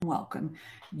welcome.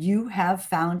 You have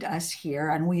found us here,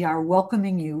 and we are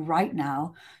welcoming you right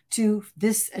now to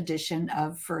this edition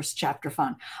of First Chapter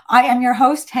Fun. I am your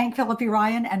host, Hank Philippi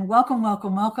Ryan, and welcome,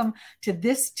 welcome, welcome to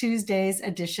this Tuesday's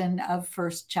edition of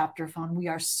First Chapter Fun. We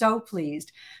are so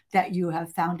pleased that you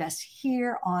have found us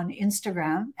here on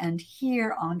Instagram and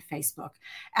here on Facebook.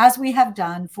 As we have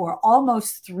done for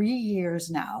almost 3 years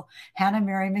now, Hannah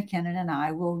Mary McKinnon and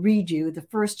I will read you the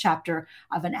first chapter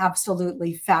of an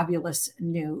absolutely fabulous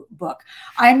new book.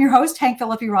 I am your host, Hank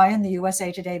Philippi Ryan, the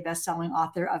USA Today bestselling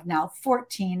author of now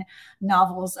 14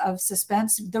 novels of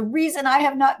suspense. The reason I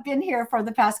have not been here for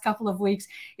the past couple of weeks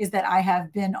is that I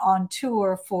have been on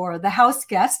tour for The House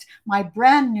Guest, my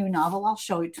brand new novel. I'll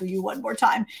show it to you one more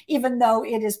time, even though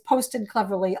it is posted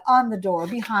cleverly on the door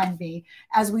behind me,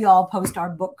 as we all post our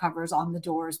book covers on the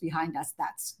doors behind us.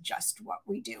 That's just what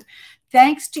we do.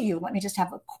 Thanks to you. Let me just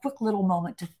have a quick little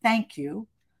moment to thank you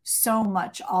so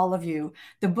much, all of you.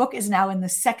 The book is now in the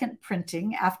second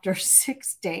printing after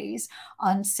 6 days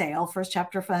on sale. First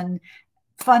Chapter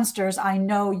Funsters, I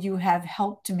know you have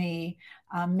helped me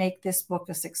make this book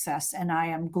a success, and I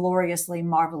am gloriously,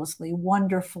 marvelously,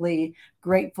 wonderfully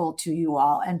grateful to you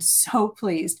all, and so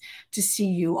pleased to see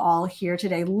you all here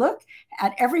today. Look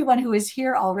at everyone who is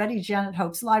here already. Janet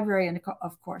Hope's Library, and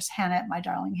of course, Hannah, my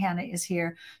darling Hannah, is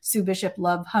here. Sue Bishop,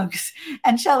 love hugs.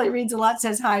 And Shelley Reads a Lot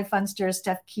says hi, Funsters.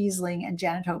 Steph Kiesling and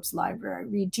Janet Hope's Library.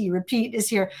 Read T Repeat is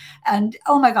here. And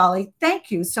oh my golly,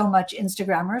 thank you so much,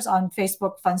 Instagrammers on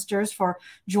Facebook, Funsters, for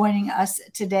joining us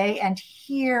today. And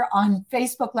here on Facebook,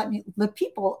 the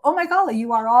people, oh my golly,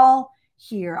 you are all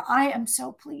here. I am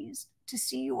so pleased to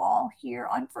see you all here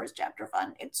on First Chapter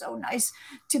Fun. It's so nice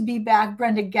to be back.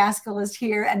 Brenda Gaskell is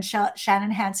here, and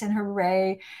Shannon Hansen,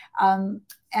 hooray.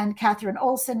 And Catherine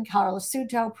Olson, Carla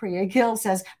Suto, Priya Gill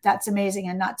says, that's amazing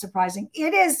and not surprising.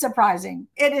 It is surprising.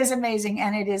 It is amazing,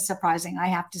 and it is surprising, I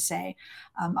have to say.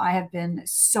 I have been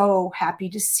so happy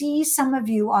to see some of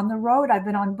you on the road. I've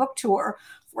been on book tour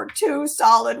for 2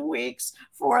 solid weeks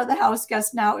for The House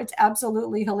Guest now. It's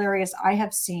absolutely hilarious. I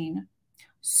have seen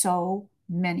so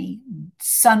many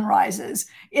sunrises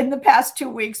in the past 2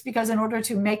 weeks, because in order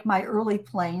to make my early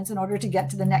planes, in order to get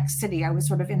to the next city, I was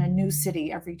sort of in a new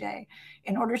city every day.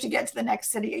 In order to get to the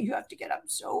next city, you have to get up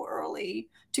so early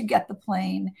to get the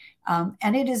plane. And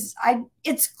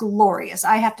it's glorious.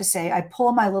 I have to say, I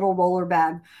pull my little roller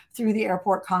bag through the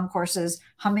airport concourses,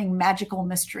 humming Magical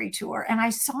Mystery Tour. And I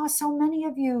saw so many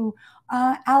of you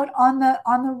out on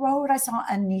the road. I saw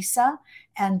Anissa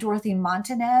and Dorothy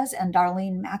Montanez and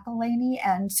Darlene McElhaney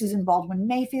and Susan Baldwin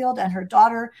Mayfield and her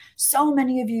daughter. So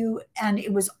many of you. And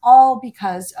it was all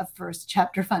because of First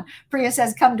Chapter Fun. Priya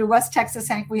says, come to West Texas,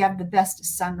 Hank. We have the best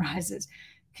sunrises.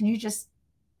 Can you just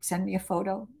send me a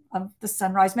photo of the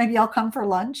sunrise? Maybe I'll come for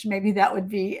lunch. Maybe that would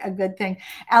be a good thing.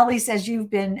 Allie says, you've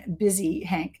been busy,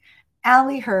 Hank.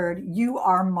 Allie Heard, you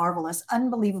are marvelous,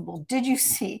 unbelievable. Did you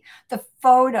see the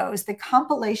photos, the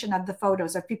compilation of the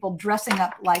photos of people dressing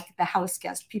up like the house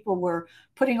guest? People were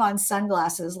putting on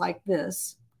sunglasses like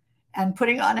this and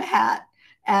putting on a hat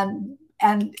and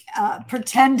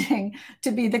pretending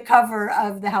to be the cover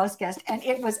of the house guest. And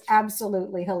it was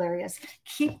absolutely hilarious.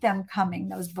 Keep them coming.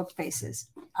 Those book faces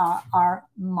are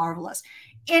marvelous.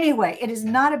 Anyway, it is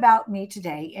not about me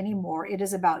today anymore. It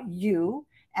is about you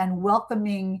and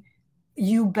welcoming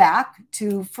you back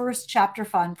to First Chapter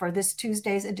Fun for this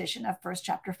Tuesday's edition of First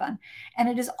Chapter Fun. And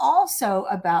it is also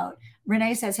about,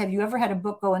 Renee says, have you ever had a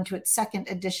book go into its second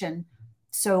edition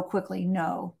so quickly?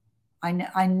 No,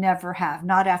 I never have,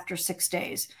 not after 6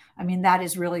 days. I mean, that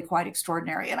is really quite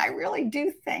extraordinary. And I really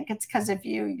do think it's because of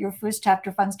you, your First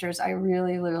Chapter Funsters. I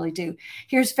really, really do.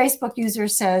 Here's Facebook user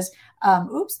says,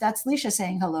 oops, that's Leisha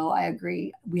saying hello. I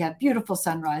agree. We have beautiful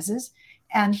sunrises.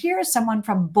 And here is someone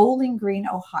from Bowling Green,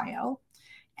 Ohio.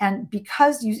 And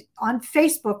because on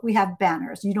Facebook, we have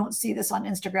banners. You don't see this on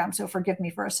Instagram, so forgive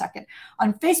me for a second.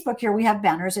 On Facebook here, we have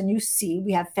banners, and you see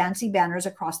we have fancy banners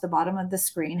across the bottom of the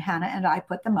screen. Hannah and I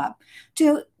put them up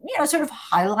to, sort of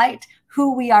highlight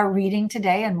who we are reading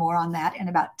today, and more on that in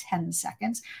about 10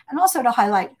 seconds, and also to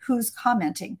highlight who's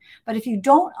commenting. But if you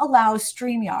don't allow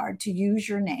StreamYard to use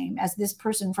your name, as this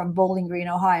person from Bowling Green,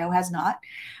 Ohio has not,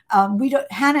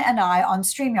 Hannah and I on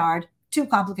StreamYard, too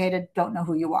complicated, don't know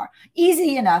who you are.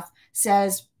 Easy enough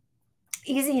says,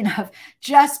 easy enough,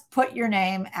 just put your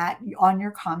name on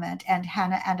your comment, and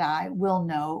Hannah and I will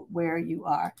know where you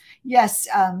are. Yes,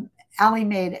 Allie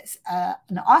made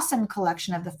an awesome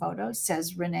collection of the photos,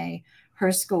 says Renee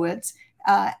Herskowitz.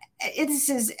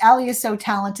 Allie is so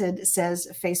talented, says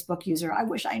a Facebook user. I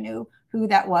wish I knew who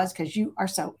that was, because you are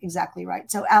so exactly right.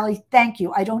 So Allie, thank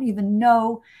you. I don't even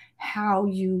know how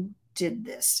you did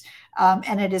this.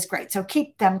 And it is great. So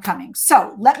keep them coming.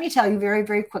 So let me tell you very,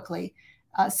 very quickly.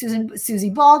 Susie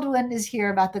Baldwin is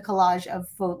here about the collage of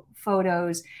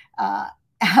photos.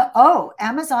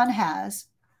 Amazon has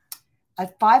a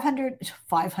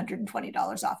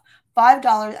 $520 off,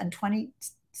 $5.20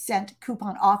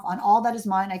 coupon off on All That Is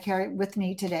Mine I Carry With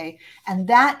Me Today. And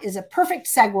that is a perfect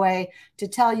segue to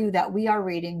tell you that we are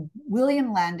reading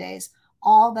William Landay's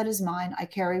All That Is Mine I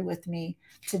Carry With Me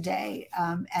Today.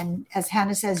 And as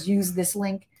Hannah says, use this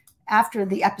link after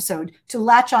the episode to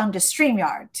latch on to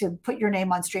StreamYard, to put your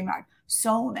name on StreamYard.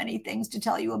 So many things to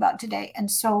tell you about today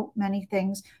and so many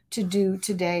things to do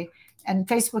today. And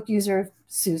Facebook user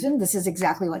Susan, this is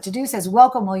exactly what to do, says,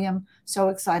 welcome, William. So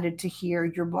excited to hear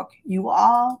your book. You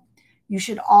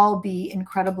should all be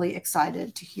incredibly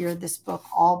excited to hear this book,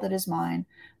 All That Is Mine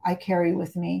I Carry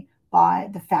With Me, by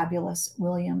the fabulous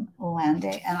William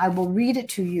Landay. And I will read it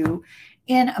to you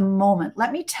in a moment.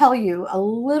 Let me tell you a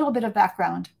little bit of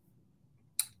background.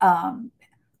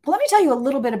 Let me tell you a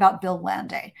little bit about Bill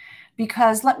Landay,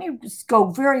 because let me just go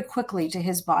very quickly to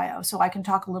his bio so I can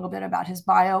talk a little bit about his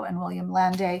bio and William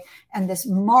Landay and this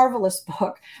marvelous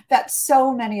book that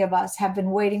so many of us have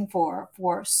been waiting for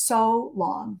so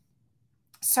long.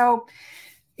 So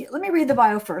let me read the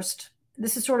bio first.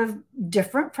 This is sort of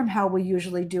different from how we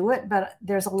usually do it, but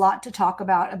there's a lot to talk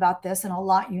about this and a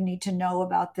lot you need to know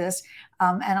about this.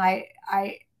 Let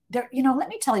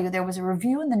me tell you, there was a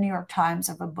review in the New York Times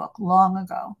of a book long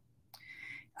ago,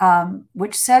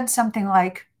 which said something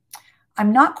like,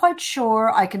 I'm not quite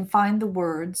sure I can find the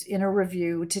words in a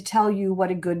review to tell you what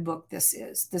a good book this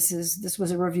is. This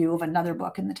was a review of another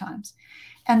book in the Times.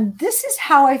 And this is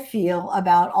how I feel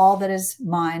about All That Is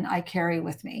Mine I Carry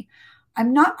With Me.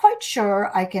 I'm not quite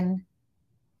sure I can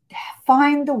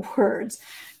find the words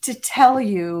to tell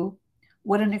you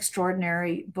what an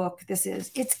extraordinary book this is.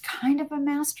 It's kind of a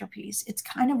masterpiece. It's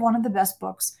kind of one of the best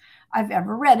books I've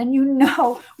ever read. And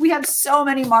we have so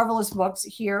many marvelous books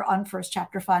here on First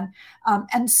Chapter Fun,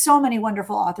 and so many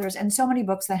wonderful authors and so many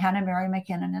books that Hannah Mary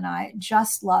McKinnon and I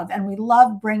just love. And we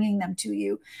love bringing them to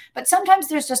you. But sometimes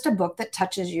there's just a book that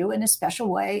touches you in a special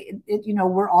way.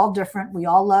 We're all different. We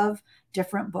all love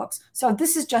different books. So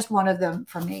this is just one of them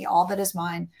for me. All That Is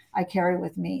Mine I Carry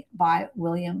With Me by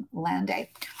William Landay.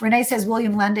 Renee says,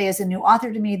 William Landay is a new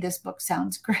author to me. This book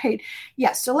sounds great.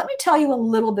 Yes. So let me tell you a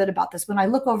little bit about this. When I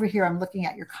look over here, I'm looking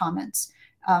at your comments.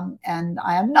 And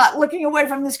I am not looking away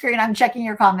from the screen. I'm checking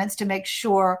your comments to make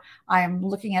sure I am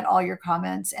looking at all your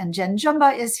comments. And Jen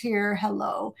Jumba is here.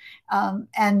 Hello.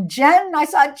 And Jen, I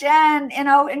saw Jen,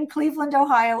 in Cleveland,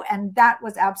 Ohio. And that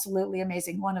was absolutely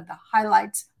amazing. One of the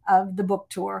highlights of the book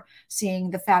tour, seeing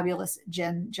the fabulous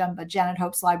Jen Jumba. Janet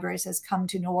Hope's Library says, come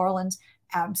to New Orleans.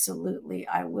 Absolutely,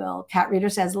 I will. Cat Reader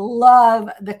says, love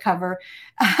the cover.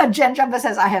 Jen Jumba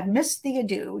says, I have missed the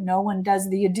adieu. No one does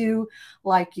the adieu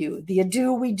like you. The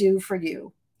adieu we do for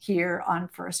you here on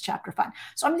First Chapter Fun.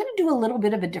 So I'm going to do a little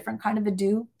bit of a different kind of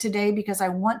adieu today, because I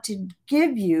want to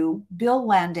give you Bill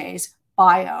Landay's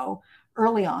bio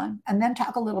early on and then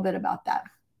talk a little bit about that.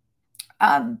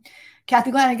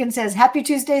 Kathy Glanigan says, happy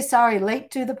Tuesday. Sorry,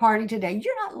 late to the party today.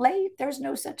 You're not late. There's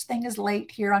no such thing as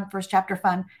late here on First Chapter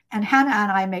Fun. And Hannah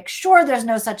and I make sure there's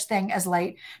no such thing as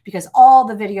late, because all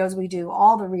the videos we do,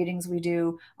 all the readings we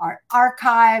do are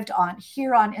archived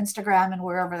here on Instagram and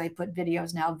wherever they put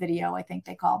videos now, video, I think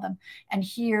they call them, and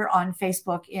here on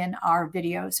Facebook in our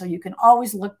videos. So you can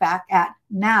always look back at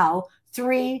now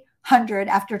 300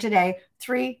 after today,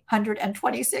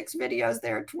 326 videos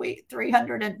there,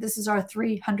 300, and this is our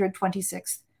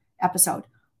 326th episode,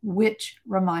 which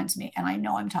reminds me, and I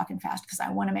know I'm talking fast because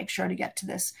I want to make sure to get to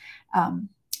this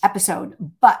episode,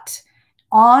 but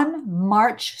on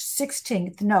March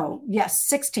 16th,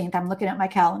 16th, I'm looking at my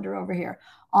calendar over here,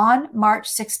 on March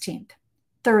 16th,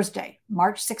 Thursday,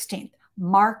 March 16th,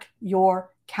 mark your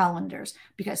calendars,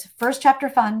 because First Chapter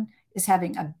Fun is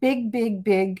having a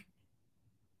big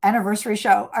anniversary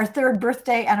show, our third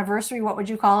birthday anniversary. What would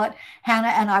you call it? Hannah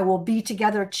and I will be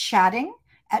together chatting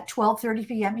at 12:30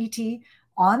 p.m. ET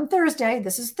on Thursday.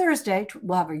 This is Thursday.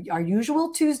 We'll have our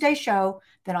usual Tuesday show.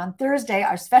 Then on Thursday,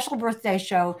 our special birthday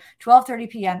show, 12:30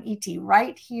 p.m. ET,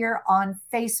 right here on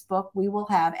Facebook. We will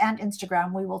have, and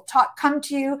Instagram. We will come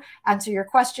to you, answer your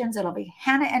questions. It'll be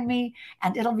Hannah and me,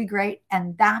 and it'll be great.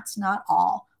 And that's not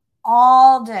all.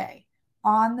 All day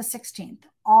on the 16th,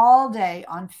 all day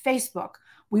on Facebook,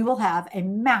 we will have a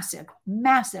massive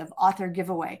author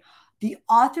giveaway. The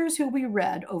authors who we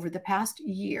read over the past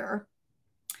year,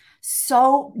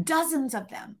 so dozens of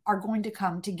them are going to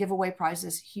come to give away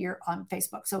prizes here on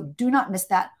Facebook. So do not miss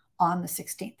that on the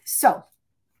 16th. So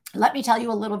let me tell you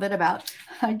a little bit about,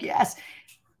 yes,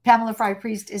 Pamela Fry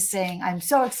Priest is saying, I'm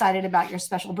so excited about your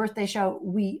special birthday show.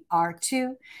 We are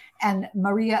too. And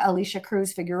Maria Alicia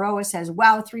Cruz Figueroa says,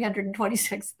 wow,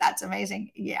 326. That's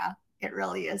amazing. Yeah, it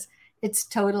really is. It's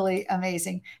totally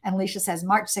amazing. And Alicia says,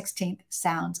 March 16th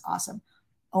sounds awesome.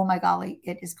 Oh my golly,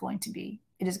 it is going to be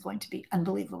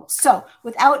unbelievable. So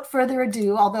without further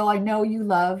ado, although I know you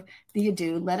love the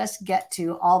ado, let us get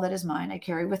to All That Is Mine I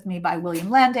Carry With Me by William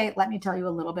Landay. Let me tell you a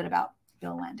little bit about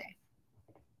Bill Landay.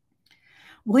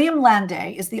 William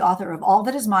Landay is the author of All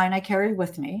That Is Mine I Carry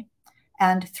With Me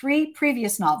and 3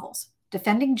 previous novels,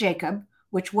 Defending Jacob,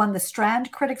 which won the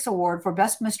Strand Critics Award for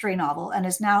Best Mystery Novel and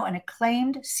is now an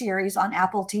acclaimed series on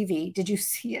Apple TV. Did you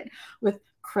see it with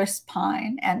Chris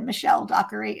Pine and Michelle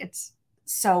Dockery? It's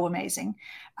so amazing.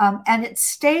 And it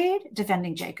stayed,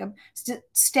 Defending Jacob,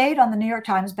 stayed on the New York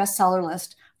Times bestseller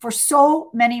list for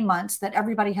so many months that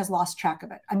everybody has lost track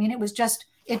of it. I mean,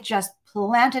 it just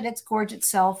planted its gorgeous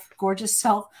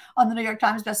self on the New York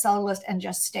Times bestseller list and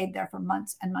just stayed there for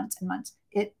months and months and months.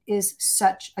 It is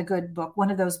such a good book. One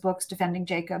of those books, Defending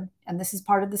Jacob, and this is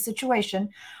part of the situation.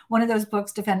 One of those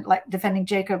books, Defending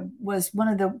Jacob, was one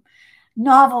of the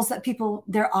novels that people,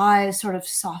 their eyes sort of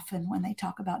soften when they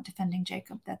talk about Defending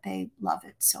Jacob, that they love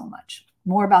it so much.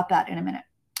 More about that in a minute.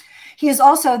 He is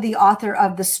also the author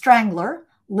of The Strangler,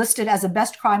 listed as a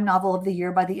best crime novel of the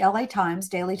year by the LA Times,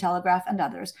 Daily Telegraph, and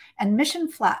others, and Mission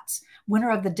Flats, winner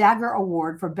of the Dagger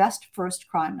Award for best first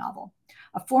crime novel.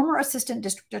 A former assistant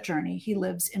district attorney, he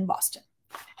lives in Boston.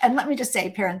 And let me just say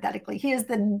parenthetically, he is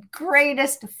the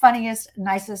greatest, funniest,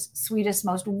 nicest, sweetest,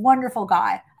 most wonderful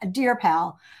guy, a dear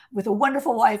pal with a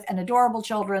wonderful wife and adorable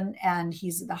children. And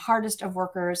he's the hardest of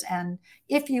workers. And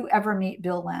if you ever meet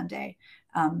Bill Landay,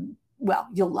 well,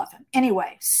 you'll love him.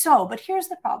 Anyway, but here's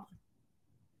the problem.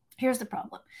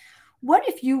 What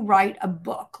if you write a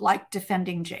book like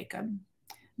Defending Jacob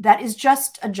that is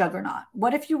just a juggernaut?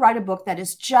 What if you write a book that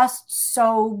is just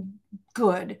so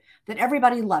good that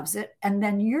everybody loves it, and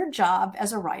then your job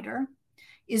as a writer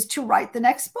is to write the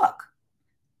next book?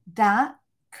 That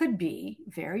could be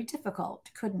very difficult,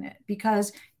 couldn't it?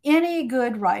 Because any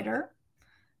good writer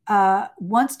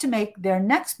wants to make their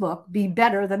next book be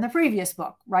better than the previous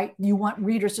book, right? You want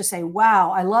readers to say,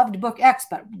 wow, I loved book X,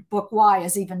 but book Y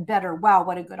is even better. Wow,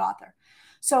 what a good author.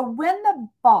 So when the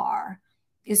bar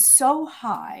is so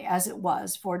high as it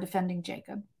was for Defending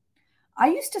Jacob, I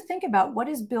used to think about, what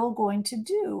is Bill going to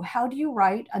do? How do you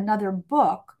write another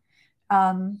book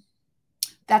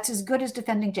that's as good as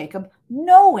Defending Jacob,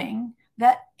 knowing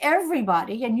that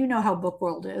everybody, and you know how book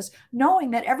world is,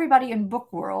 knowing that everybody in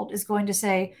book world is going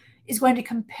to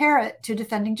compare it to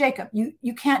Defending Jacob.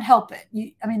 You can't help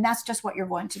it. That's just what you're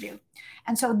going to do.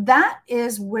 And so that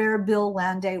is where Bill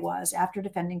Landay was after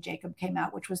Defending Jacob came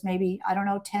out, which was maybe,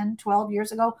 10, 12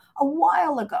 years ago, a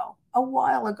while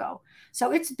ago.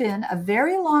 So it's been a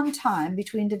very long time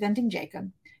between Defending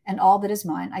Jacob and All That Is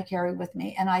Mine I Carry With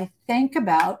Me. And I think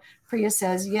about, Priya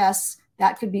says, yes,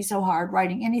 that could be so hard,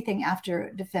 writing anything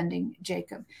after Defending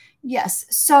Jacob. Yes.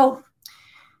 So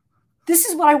this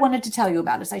is what I wanted to tell you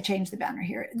about as I changed the banner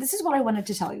here. This is what I wanted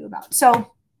to tell you about.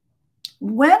 So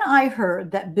when I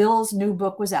heard that Bill's new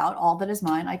book was out, All That Is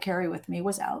Mine I Carry With Me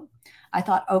was out, I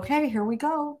thought, okay, here we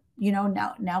go.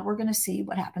 Now we're going to see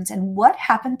what happens. And what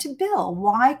happened to Bill?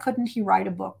 Why couldn't he write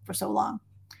a book for so long?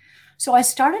 So I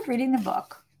started reading the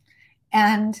book.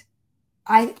 And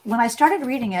when I started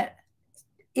reading it,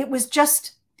 it was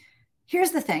just,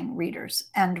 here's the thing, readers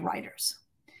and writers.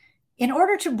 In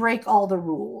order to break all the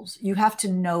rules, you have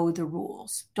to know the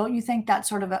rules. Don't you think that's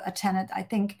sort of a tenet? I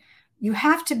think you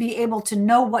have to be able to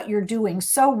know what you're doing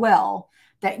so well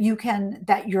that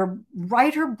that your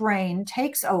writer brain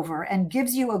takes over and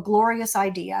gives you a glorious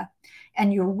idea,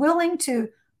 and you're willing to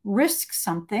risk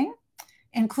something,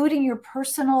 including your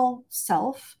personal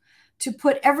self, to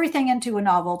put everything into a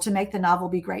novel to make the novel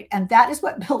be great. And that is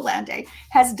what Bill Landay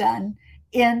has done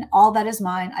in All That Is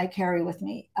Mine I Carry With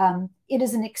Me. It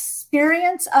is an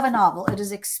experience of a novel. It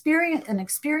is an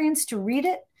experience to read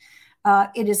it.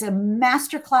 It is a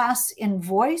masterclass in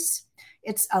voice.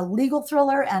 It's a legal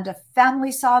thriller and a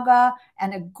family saga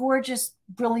and a gorgeous,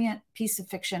 brilliant piece of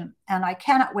fiction. And I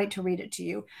cannot wait to read it to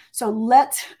you. So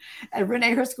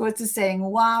Renee Herskowitz is saying,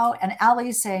 wow. And Ali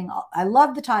is saying, I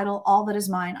love the title, All That Is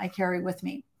Mine I Carry With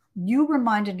Me. You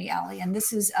reminded me, Ali, and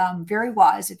this is very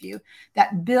wise of you,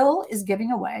 that Bill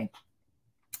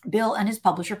and his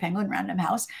publisher, Penguin Random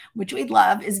House, which we'd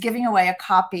love, is giving away a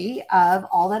copy of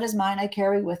All That Is Mine I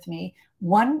Carry With Me,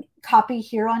 one copy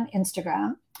here on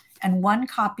Instagram and one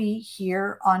copy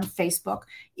here on Facebook.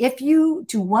 If you,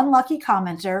 to one lucky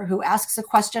commenter who asks a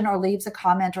question or leaves a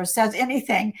comment or says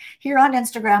anything here on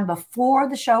Instagram before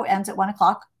the show ends at 1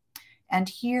 o'clock, and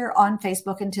here on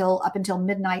Facebook up until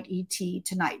midnight ET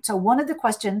tonight. So one of the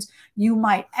questions you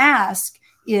might ask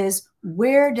is,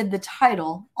 where did the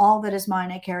title, All That Is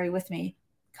Mine I Carry With Me,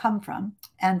 come from?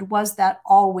 And was that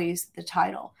always the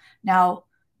title? Now,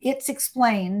 it's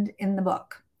explained in the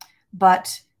book,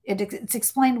 but it's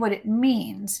explained what it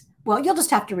means. Well, you'll just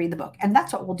have to read the book. And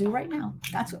that's what we'll do right now.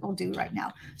 That's what we'll do right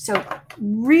now. So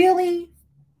really,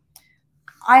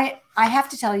 I have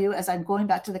to tell you, as I'm going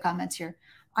back to the comments here,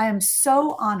 I am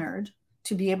so honored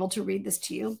to be able to read this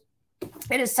to you.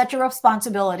 It is such a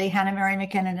responsibility. Hannah Mary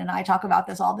McKinnon and I talk about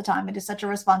this all the time. It is such a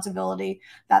responsibility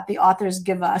that the authors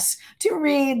give us to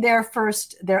read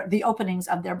the openings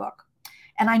of their book.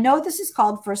 And I know this is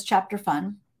called First Chapter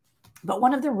Fun, but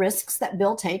one of the risks that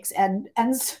Bill takes and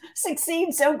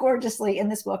succeeds so gorgeously in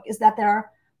this book is that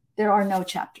there are no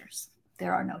chapters.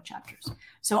 There are no chapters.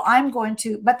 So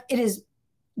but it is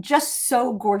just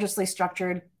so gorgeously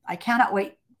structured. I cannot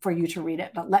wait for you to read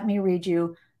it, but let me read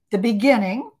you the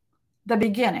beginning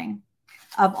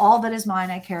of All That Is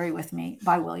Mine I Carry With Me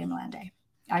by William Landay.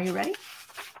 Are you ready?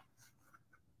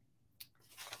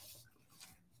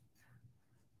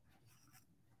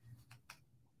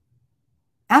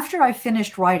 After I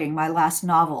finished writing my last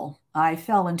novel, I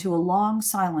fell into a long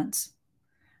silence.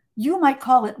 You might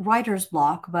call it writer's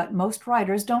block, but most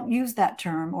writers don't use that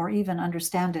term or even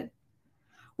understand it.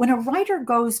 When a writer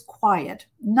goes quiet,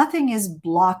 nothing is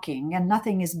blocking and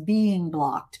nothing is being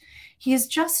blocked. He is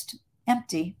just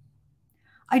empty.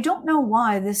 I don't know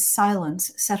why this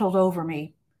silence settled over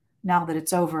me. Now that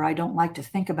it's over, I don't like to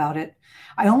think about it.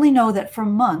 I only know that for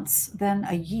months, then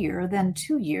a year, then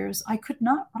 2 years, I could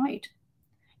not write.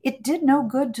 It did no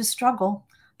good to struggle.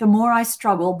 The more I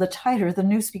struggled, the tighter the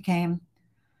noose became.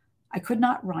 I could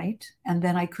not write, and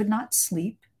then I could not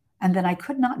sleep, and then I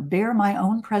could not bear my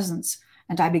own presence,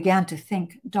 and I began to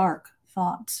think dark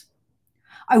thoughts.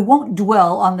 I won't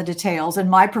dwell on the details. In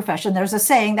my profession, there's a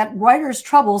saying that writers'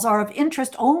 troubles are of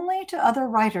interest only to other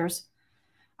writers.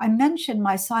 I mention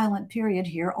my silent period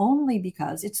here only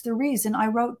because it's the reason I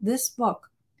wrote this book.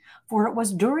 For it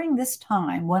was during this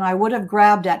time, when I would have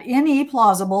grabbed at any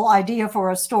plausible idea for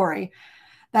a story,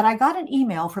 that I got an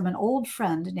email from an old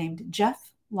friend named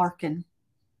Jeff Larkin.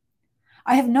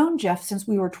 I have known Jeff since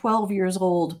we were 12 years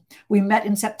old. We met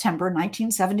in September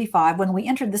 1975 when we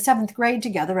entered the 7th grade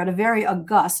together at a very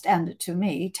august and, to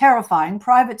me, terrifying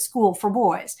private school for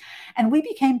boys, and we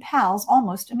became pals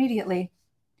almost immediately.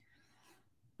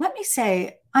 Let me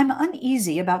say, I'm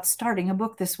uneasy about starting a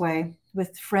book this way,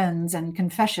 with friends and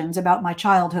confessions about my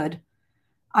childhood.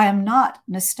 I am not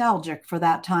nostalgic for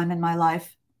that time in my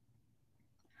life.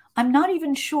 I'm not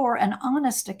even sure an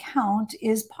honest account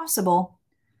is possible.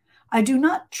 I do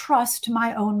not trust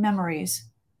my own memories.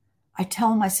 I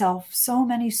tell myself so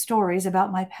many stories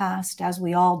about my past, as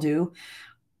we all do.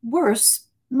 Worse,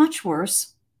 much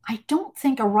worse, I don't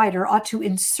think a writer ought to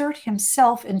insert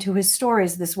himself into his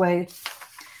stories this way.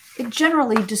 It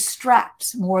generally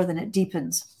distracts more than it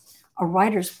deepens. A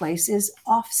writer's place is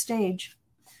off stage.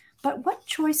 But what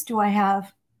choice do I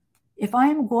have? If I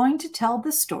am going to tell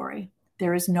this story,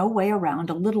 there is no way around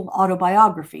a little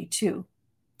autobiography, too.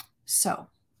 So,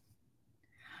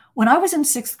 when I was in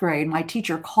 6th grade, my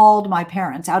teacher called my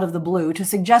parents out of the blue to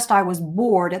suggest I was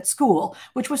bored at school,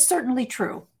 which was certainly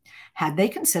true. Had they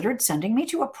considered sending me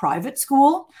to a private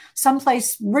school,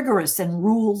 someplace rigorous and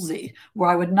rulesy, where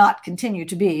I would not continue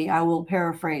to be, I will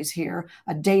paraphrase here,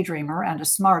 a daydreamer and a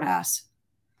smartass?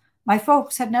 My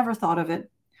folks had never thought of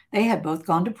it. They had both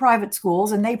gone to private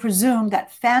schools, and they presumed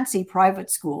that they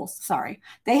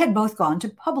had both gone to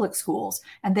public schools,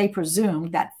 and they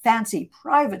presumed that fancy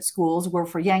private schools were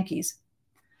for Yankees.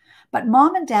 But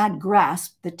Mom and Dad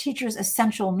grasped the teacher's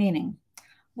essential meaning.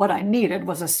 What I needed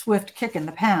was a swift kick in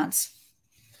the pants.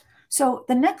 So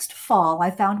the next fall,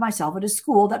 I found myself at a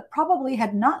school that probably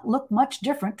had not looked much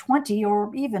different 20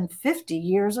 or even 50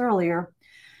 years earlier.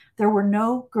 There were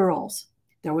no girls.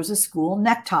 There was a school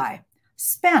necktie.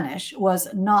 Spanish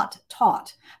was not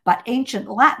taught, but ancient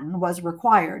Latin was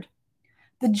required.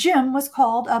 The gym was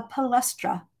called a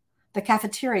palestra, the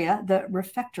cafeteria the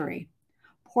refectory.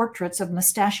 Portraits of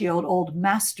mustachioed old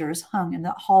masters hung in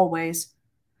the hallways.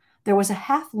 There was a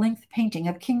half-length painting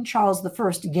of King Charles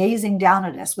I gazing down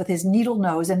at us with his needle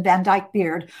nose and Van Dyke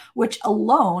beard, which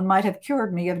alone might have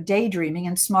cured me of daydreaming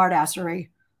and smartassery.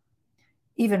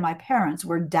 Even my parents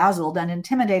were dazzled and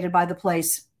intimidated by the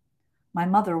place. My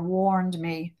mother warned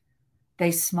me.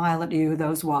 They smile at you,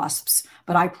 those wasps,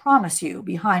 but I promise you,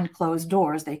 behind closed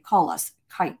doors, they call us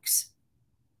kikes.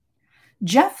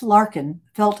 Jeff Larkin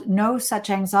felt no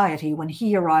such anxiety when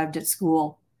he arrived at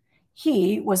school.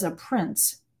 He was a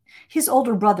prince. His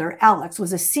older brother, Alex,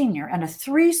 was a senior and a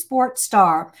three-sport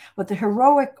star with the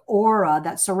heroic aura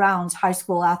that surrounds high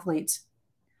school athletes.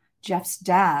 Jeff's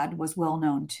dad was well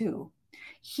known, too.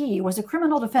 He was a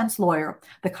criminal defense lawyer,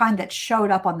 the kind that showed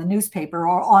up on the newspaper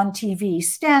or on TV,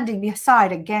 standing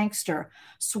beside a gangster,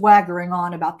 swaggering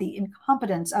on about the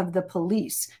incompetence of the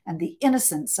police and the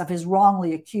innocence of his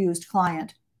wrongly accused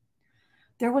client.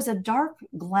 There was a dark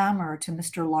glamour to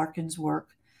Mr. Larkin's work,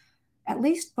 at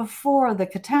least before the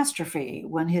catastrophe,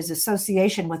 when his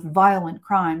association with violent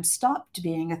crime stopped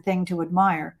being a thing to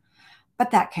admire. But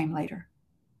that came later.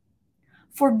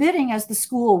 Forbidding as the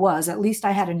school was, at least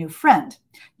I had a new friend.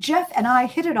 Jeff and I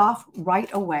hit it off right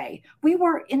away. We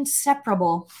were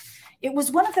inseparable. It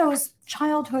was one of those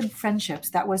childhood friendships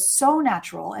that was so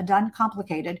natural and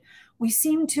uncomplicated, we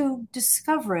seemed to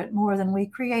discover it more than we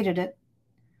created it.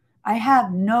 I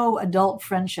have no adult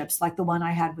friendships like the one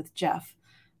I had with Jeff.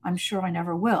 I'm sure I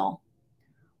never will.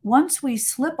 Once we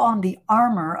slip on the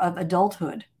armor of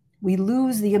adulthood, we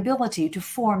lose the ability to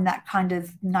form that kind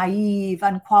of naive,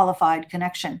 unqualified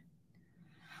connection.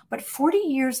 But 40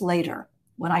 years later,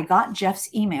 when I got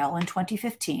Jeff's email in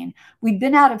 2015, we'd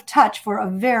been out of touch for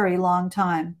a very long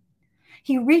time.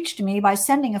 He reached me by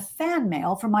sending a fan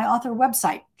mail from my author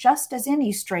website, just as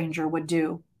any stranger would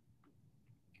do.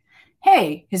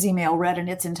 "Hey," his email read in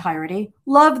its entirety,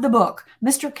 "love the book.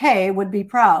 Mr. K would be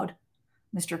proud."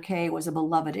 Mr. K was a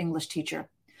beloved English teacher.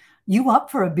 "You up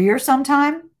for a beer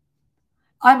sometime?"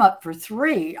 "I'm up for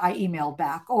 3, I emailed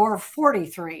back, or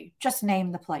 43. Just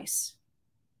name the place."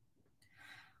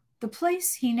 The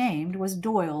place he named was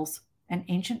Doyle's, an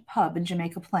ancient pub in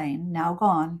Jamaica Plain, now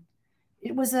gone.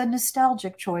 It was a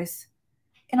nostalgic choice.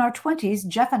 In our 20s,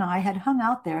 Jeff and I had hung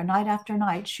out there night after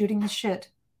night shooting the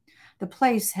shit. The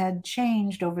place had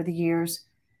changed over the years.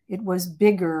 It was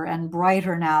bigger and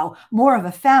brighter now, more of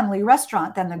a family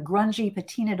restaurant than the grungy,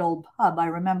 patinaed old pub I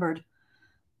remembered.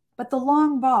 But the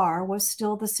long bar was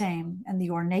still the same, and the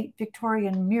ornate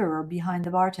Victorian mirror behind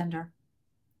the bartender.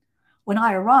 When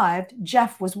I arrived,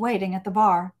 Jeff was waiting at the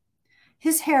bar.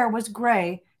 His hair was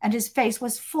gray, and his face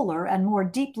was fuller and more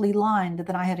deeply lined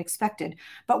than I had expected.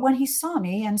 But when he saw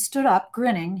me and stood up,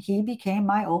 grinning, he became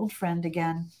my old friend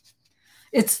again.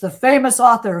 "It's the famous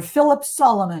author, Philip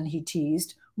Solomon," he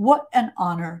teased. "What an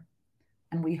honor."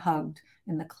 And we hugged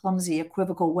in the clumsy,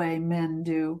 equivocal way men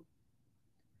do.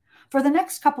 For the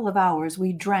next couple of hours,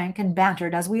 we drank and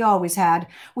bantered as we always had.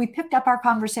 We picked up our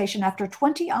conversation after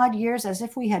 20-odd years as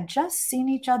if we had just seen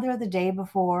each other the day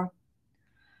before.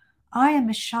 I am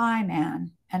a shy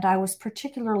man, and I was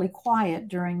particularly quiet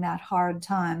during that hard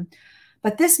time.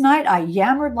 But this night I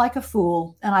yammered like a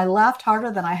fool, and I laughed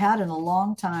harder than I had in a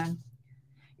long time.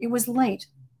 It was late,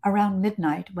 around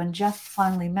midnight, when Jeff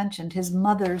finally mentioned his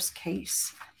mother's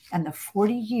case and the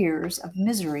 40 years of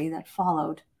misery that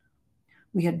followed.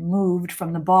 We had moved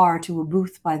from the bar to a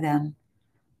booth by then.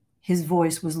 His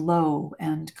voice was low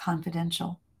and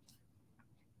confidential.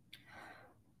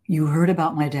 "You heard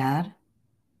about my dad?"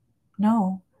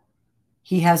 "No."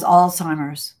 "He has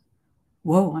Alzheimer's."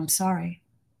 "Whoa, I'm sorry."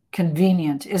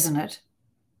 "Convenient, isn't it?"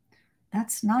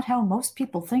 "That's not how most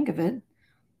people think of it."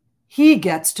 "He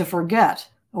gets to forget,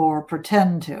 or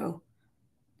pretend to."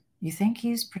 "You think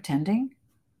he's pretending?"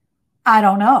 "I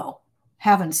don't know.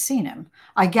 Haven't seen him.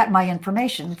 I get my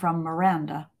information from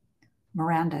Miranda."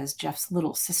 Miranda is Jeff's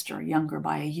little sister, younger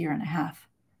by a year and a half.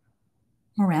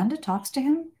 "Miranda talks to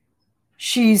him?"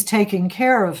 "She's taking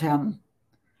care of him."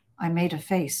 I made a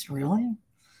face. "Really?"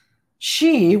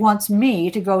 "She wants me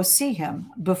to go see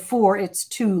him before it's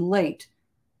too late."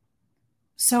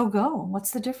 "So go.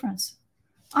 What's the difference?"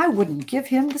 "I wouldn't give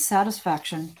him the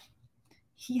satisfaction."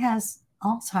 "He has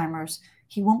Alzheimer's.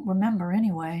 He won't remember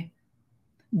anyway."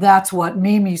 "That's what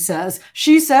Mimi says.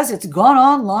 She says it's gone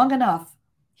on long enough."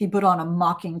 He put on a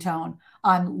mocking tone.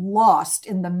 "I'm lost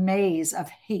in the maze of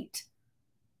hate."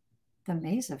 "The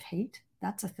maze of hate?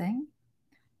 That's a thing?"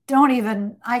 "Don't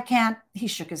even, I can't." He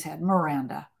shook his head.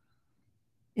 "Miranda."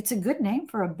 "It's a good name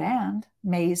for a band,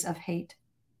 Maze of Hate."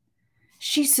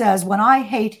 "She says when I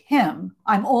hate him,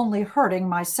 I'm only hurting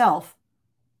myself."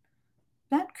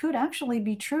 "That could actually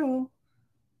be true."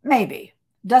 "Maybe.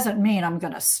 Doesn't mean I'm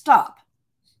going to stop."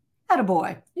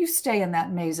 "Attaboy, you stay in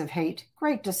that maze of hate.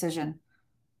 Great decision."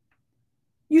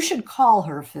 "You should call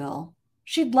her, Phil.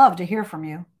 She'd love to hear from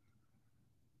you."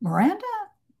 "Miranda?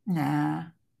 Nah."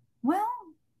 "Well,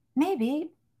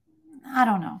 maybe. I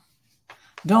don't know."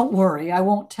 "Don't worry, I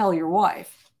won't tell your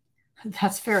wife."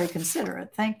 "That's very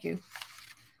considerate. Thank you."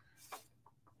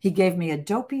 He gave me a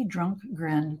dopey, drunk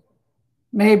grin.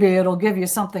 "Maybe it'll give you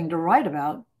something to write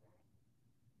about."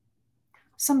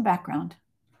 Some background.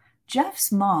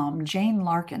 Jeff's mom, Jane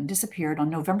Larkin, disappeared on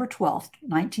November 12th,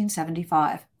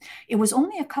 1975. It was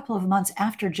only a couple of months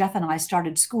after Jeff and I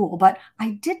started school, but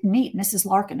I did meet Mrs.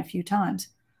 Larkin a few times.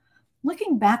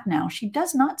 Looking back now, she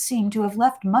does not seem to have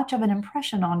left much of an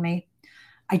impression on me.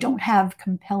 I don't have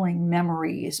compelling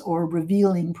memories or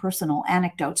revealing personal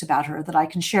anecdotes about her that I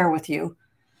can share with you.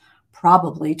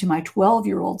 Probably to my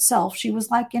 12-year-old self, she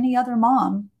was like any other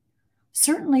mom.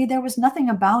 Certainly, there was nothing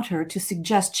about her to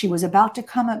suggest she was about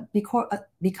to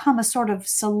become a sort of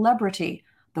celebrity,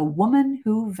 the woman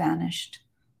who vanished.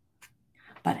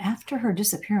 But after her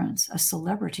disappearance, a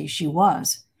celebrity she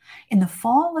was. In the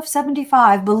fall of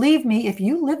 75, believe me, if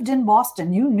you lived in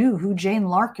Boston, you knew who Jane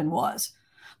Larkin was.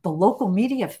 The local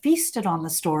media feasted on the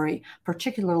story,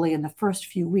 particularly in the first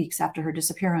few weeks after her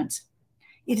disappearance.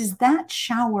 It is that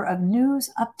shower of news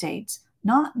updates,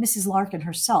 not Mrs. Larkin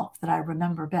herself, that I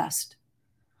remember best.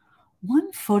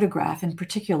 One photograph in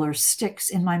particular sticks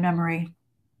in my memory.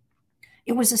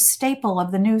 It was a staple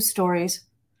of the news stories.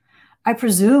 I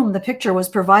presume the picture was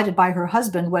provided by her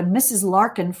husband when Mrs.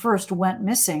 Larkin first went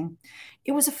missing.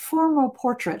 It was a formal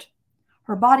portrait.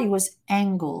 Her body was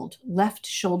angled, left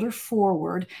shoulder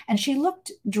forward, and she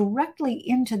looked directly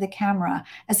into the camera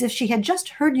as if she had just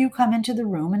heard you come into the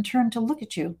room and turned to look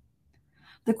at you.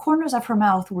 The corners of her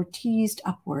mouth were teased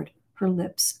upward, her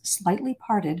lips slightly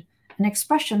parted, an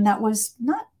expression that was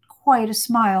not quite a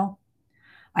smile.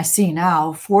 I see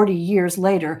now, 40 years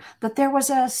later, that there was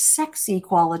a sexy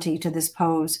quality to this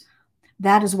pose.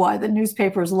 That is why the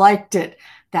newspapers liked it.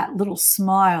 That little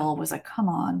smile was a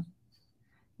come-on.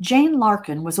 Jane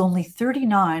Larkin was only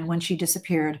 39 when she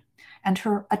disappeared, and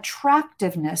her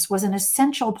attractiveness was an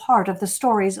essential part of the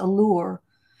story's allure.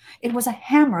 It was a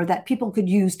hammer that people could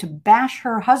use to bash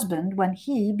her husband when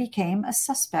he became a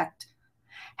suspect.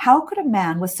 How could a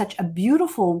man with such a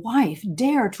beautiful wife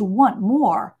dare to want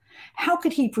more? How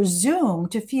could he presume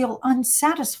to feel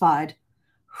unsatisfied?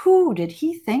 Who did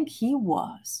he think he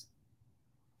was?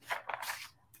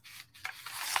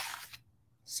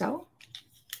 So,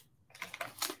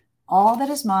 All That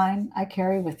Is Mine, I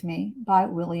Carry With Me by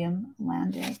William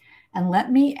Landay. And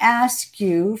let me ask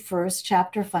you, first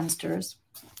chapter funsters,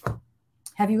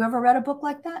 have you ever read a book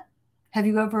like that? Have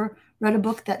you ever read a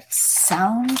book that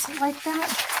sounds like that?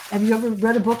 Have you ever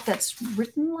read a book that's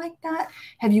written like that?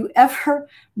 Have you ever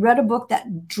read a book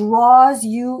that draws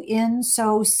you in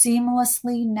so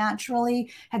seamlessly, naturally?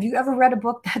 Have you ever read a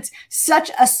book that's such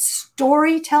a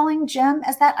storytelling gem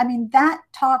as that? I mean, that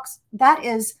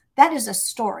is a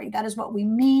story. That is what we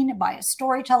mean by a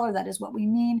storyteller. That is what we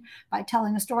mean by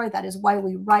telling a story. That is why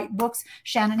we write books.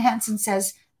 Shannon Hansen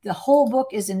says, the whole book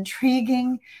is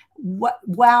intriguing.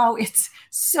 Wow, it's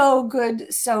so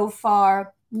good so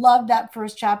far. Love that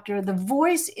first chapter. The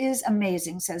voice is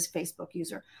amazing, says Facebook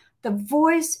user. The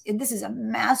voice, this is a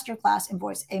masterclass in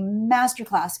voice, a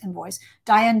masterclass in voice.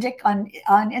 Diane Dick on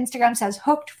Instagram says,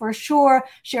 hooked for sure.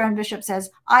 Sharon Bishop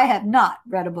says, I have not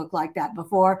read a book like that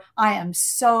before. I am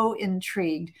so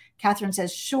intrigued. Catherine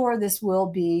says, sure, this will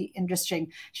be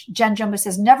interesting. Jen Jumba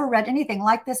says, never read anything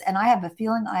like this, and I have a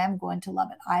feeling I am going to love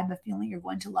it. I have a feeling you're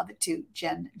going to love it too,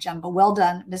 Jen Jumba. Well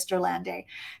done, Mr. Landay,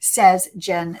 says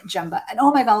Jen Jumba. And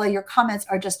oh my golly, your comments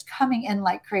are just coming in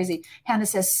like crazy. Hannah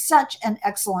says, such an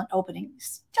excellent opening.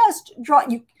 Just draw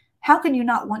you. How can you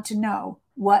not want to know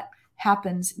what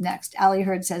happens next? Ali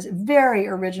Hurd says, very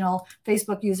original.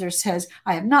 Facebook user says,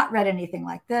 I have not read anything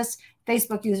like this.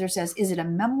 Facebook user says, is it a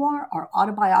memoir or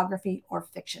autobiography or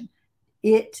fiction?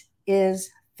 It is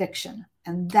fiction.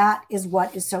 And that is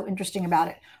what is so interesting about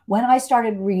it. When I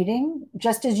started reading,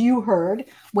 just as you heard,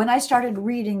 when I started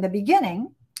reading the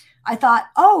beginning, I thought,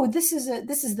 oh, this is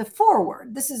the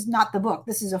foreword. This is not the book.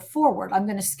 This is a foreword. I'm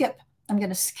going to skip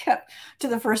to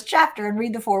the first chapter and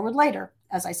read the foreword later,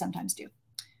 as I sometimes do.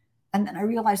 And then I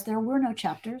realized there were no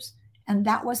chapters, and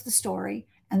that was the story,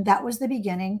 and that was the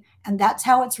beginning, and that's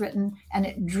how it's written, and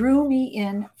it drew me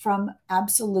in from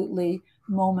absolutely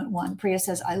moment one. Priya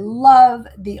says, I love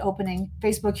the opening.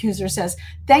 Facebook user says,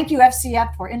 thank you,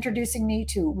 FCF, for introducing me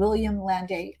to William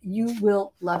Landay. You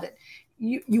will love it.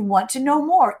 You want to know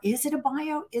more. Is it a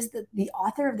bio? Is the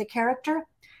author of the character?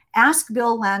 Ask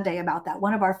Bill Landay about that.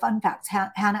 One of our fun facts.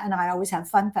 Hannah and I always have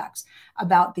fun facts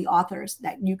about the authors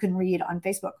that you can read on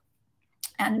Facebook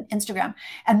and Instagram.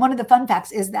 And one of the fun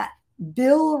facts is that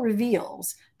Bill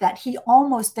reveals that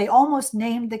they almost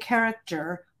named the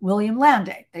character William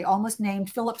Landay. They almost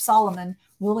named Philip Solomon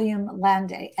William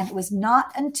Landay. And it was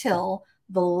not until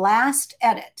the last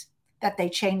edit that they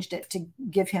changed it to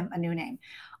give him a new name.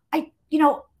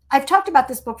 I've talked about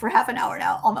this book for half an hour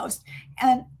now, almost.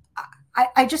 And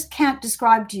I just can't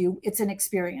describe to you. It's an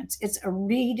experience. It's a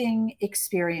reading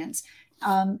experience.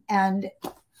 And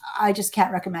I just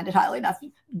can't recommend it highly enough.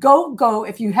 Go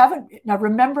if you haven't. Now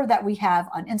remember that we have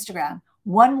on Instagram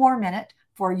 1 more minute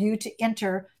for you to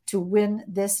enter to win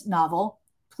this novel.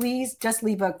 Please just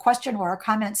leave a question or a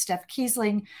comment. Steph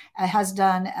Kiesling has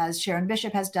done, as Sharon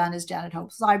Bishop has done, as Janet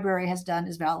Hope's Library has done,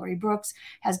 as Valerie Brooks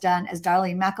has done, as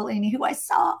Darlene McElhaney, who I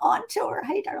saw on tour,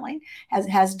 hey Darlene,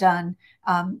 has done.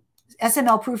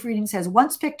 SML Proofreading says,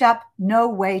 once picked up, no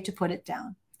way to put it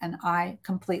down. And I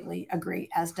completely agree,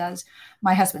 as does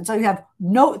my husband. So you have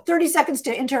 30 seconds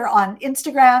to enter on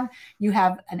Instagram. You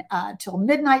have till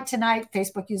midnight tonight.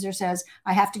 Facebook user says,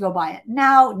 I have to go buy it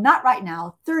now. Not right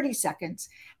now, 30 seconds.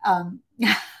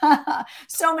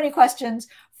 So many questions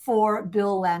for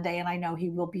Bill Landay, and I know he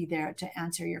will be there to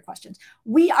answer your questions.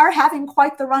 We are having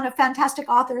quite the run of fantastic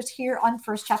authors here on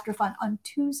First Chapter Fun on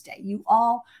Tuesday.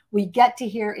 We get to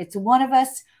hear It's One of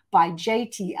Us by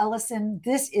J.T. Ellison.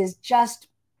 This is just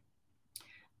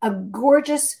a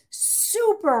gorgeous,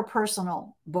 super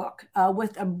personal book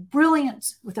with a brilliant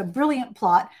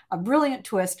plot, a brilliant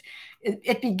twist.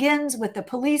 It begins with the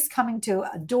police coming to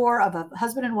a door of a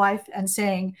husband and wife and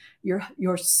saying,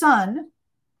 your son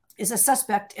is a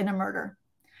suspect in a murder.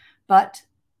 But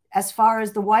as far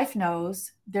as the wife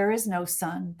knows, there is no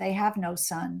son. They have no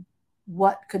son.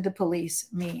 What could the police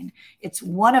mean? It's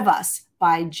One of Us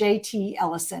by J.T.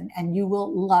 Ellison, and you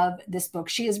will love this book.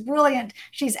 She is brilliant.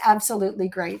 She's absolutely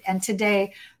great. And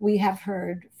today we have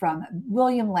heard from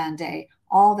William Landay,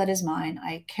 All That Is Mine,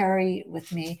 I Carry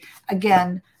With Me.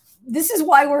 Again, this is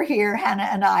why we're here, Hannah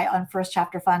and I, on First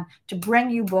Chapter Fun, to bring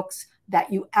you books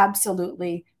that you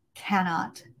absolutely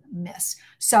cannot miss.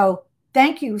 So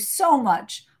thank you so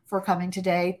much for coming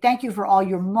today. Thank you for all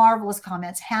your marvelous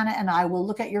comments. Hannah and I will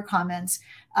look at your comments.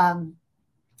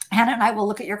 Hannah and I will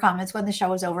look at your comments when the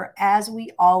show is over, as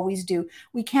we always do.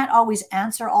 We can't always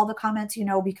answer all the comments,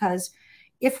 because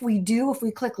if we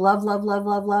click love, love, love,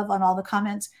 love, love on all the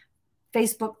comments,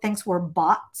 Facebook thinks we're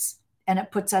bots and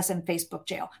it puts us in Facebook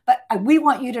jail. But we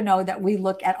want you to know that we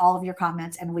look at all of your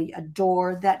comments and we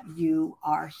adore that you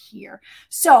are here.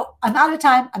 So I'm out of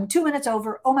time. I'm 2 minutes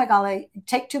over. Oh my golly,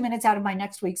 take 2 minutes out of my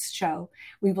next week's show.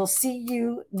 We will see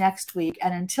you next week.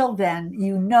 And until then,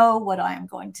 you know what I am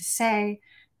going to say.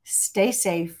 Stay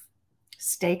safe,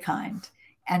 stay kind,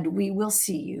 and we will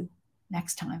see you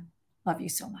next time. Love you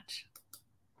so much.